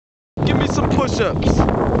push-ups.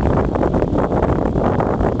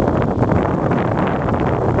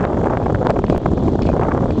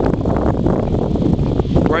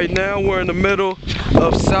 Right now we're in the middle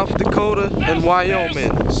of South Dakota and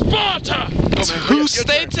Wyoming. Sparta! Two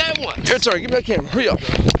states at once. Your turn, give me that camera. Hurry up.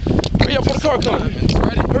 Hurry up for the car coming.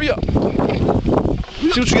 Hurry up.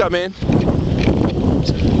 See what you got, man.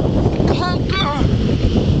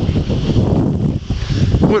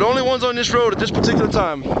 We're the only ones on this road at this particular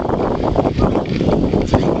time.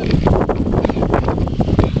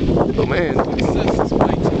 Oh man.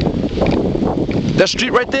 That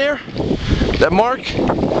street right there, that mark,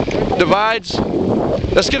 divides.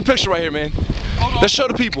 Let's get a picture right here, man. Let's show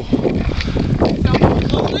the people.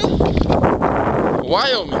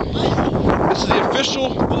 Wyoming. This is the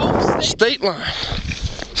official state line.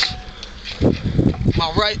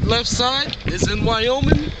 My left side is in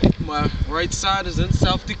Wyoming. My right side is in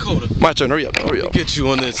South Dakota. My turn, hurry up, hurry up. Get you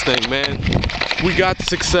on this thing, man. We got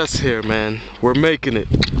success here, man. We're making it.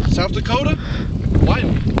 South Dakota,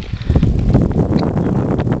 Wyoming.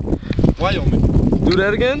 Wyoming. Do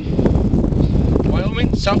that again?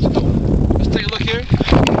 Wyoming, South Dakota. Let's take a look here.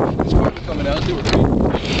 This car coming out. Let's do it.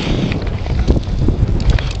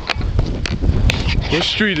 What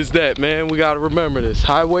street is that, man? We gotta remember this.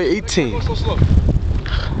 Highway 18. Go so slow.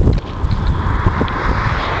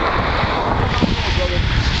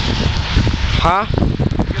 Huh?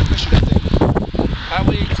 Get a picture of that thing.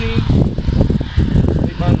 Highway 18.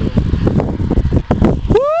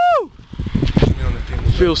 Woo!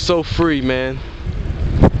 Feels so free, man.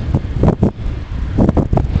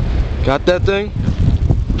 Got that thing?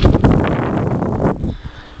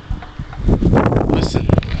 Listen,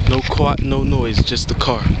 no quiet, no noise, just the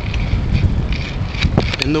car.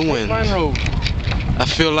 In the wind. I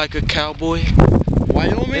feel like a cowboy.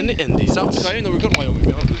 Wyoming? In the Indies. South Dakota. I didn't know we were going to Wyoming,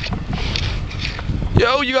 man.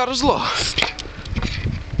 Yo, you got us lost.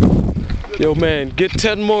 Yo, man, get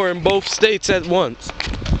 10 more in both states at once.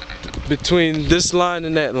 Between this line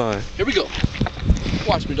and that line. Here we go.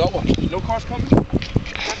 Watch me, dog. Watch me. No cars coming.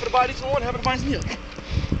 Half of the body's in one, half of the body's in the other.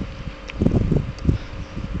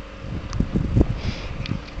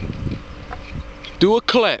 Do a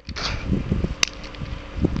clap.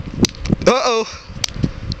 Uh-oh.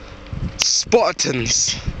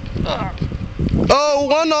 Spartans. Oh,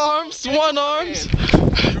 one arms.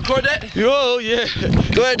 Record that? Yo, yeah.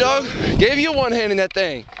 Go ahead, dog. Gave you one hand in that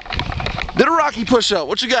thing. Did a Rocky push-up.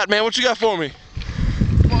 What you got, man? What you got for me?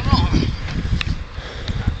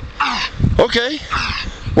 Okay.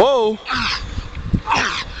 Whoa.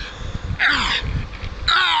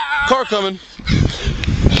 Car coming.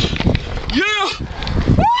 Yeah!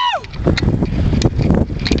 Woo!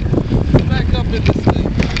 Back up in this thing.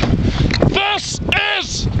 This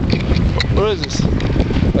is What is this?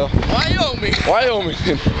 Wyoming. Wyoming.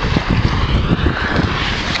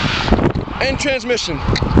 And transmission.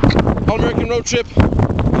 All-American road trip.